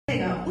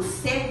O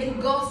servo,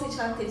 ele gosta de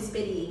falar que teve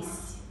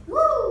experiência.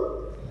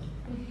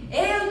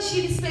 Eu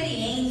tive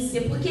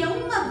experiência, porque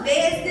uma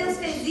vez Deus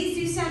fez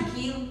isso e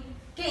aquilo.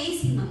 Que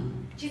isso, irmão?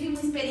 Tive uma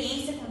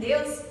experiência com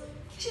Deus.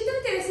 Achei tão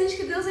interessante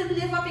que Deus me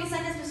levou a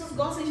pensar que as pessoas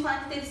gostam de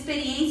falar que teve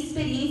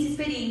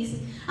experiência.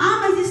 Ah,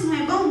 mas isso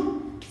não é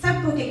bom?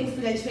 Sabe por que o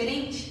filho é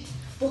diferente?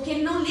 Porque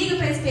ele não liga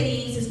para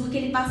experiências, porque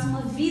ele passa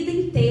uma vida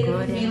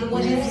inteira vivendo com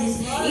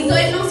Jesus. Então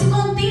ele não se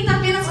contenta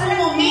apenas com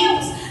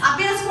momentos,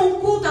 apenas com o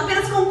culto,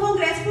 apenas com o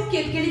congresso. Por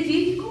quê? Porque ele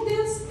vive com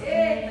Deus.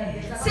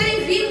 Se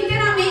ele vive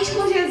inteiramente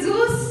com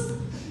Jesus,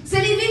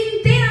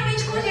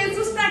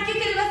 para que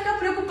ele vai ficar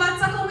preocupado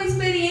só com uma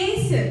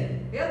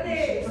experiência? Meu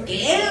Deus! Porque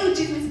eu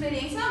tive uma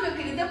experiência. Ah, meu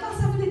querido, eu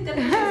passava a vida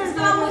inteira com Jesus,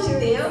 pelo amor de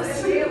Deus.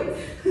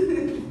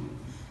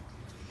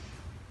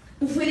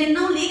 O filho, ele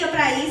não liga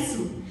para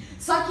isso.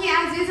 Só que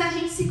às vezes a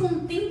gente se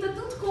contenta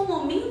tanto com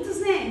momentos,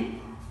 né?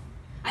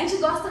 A gente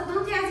gosta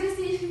tanto e às vezes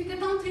a gente fica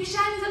tão triste.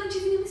 Ah, mas eu não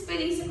tive nenhuma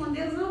experiência com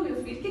Deus. Não,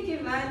 meu filho, o que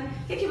vale?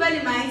 O que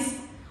vale mais?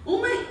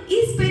 Uma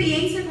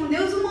experiência com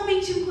Deus, um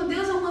momentinho com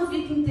Deus ou uma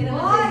vida inteira?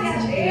 Glória a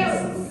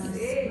Deus!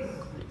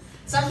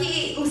 Só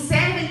que o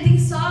servo, ele tem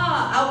só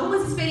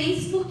algumas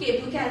experiências. Por quê?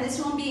 Porque às vezes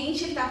o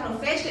ambiente está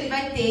profético, ele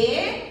vai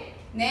ter,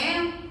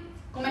 né?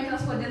 Como é que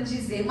nós podemos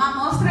dizer? Uma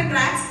amostra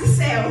grátis do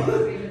céu.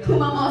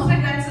 Uma amostra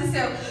grátis do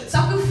céu.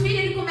 Só que o filho,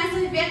 ele começa a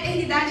viver a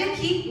eternidade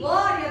aqui.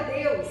 Glória a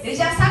Deus! Ele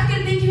já sabe que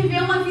ele tem que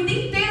viver uma vida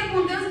inteira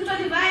com Deus, então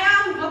ele vai,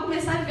 vou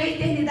começar a viver a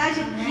eternidade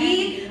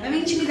aqui. A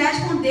minha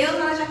intimidade com Deus,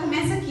 ela já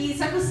começa aqui.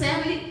 Só que o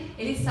servo,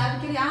 ele sabe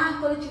que ele,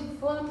 quando eu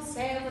for pro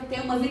céu, eu vou ter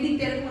uma vida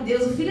inteira com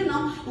Deus. O filho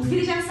não. O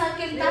filho já sabe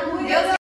que ele está com Deus.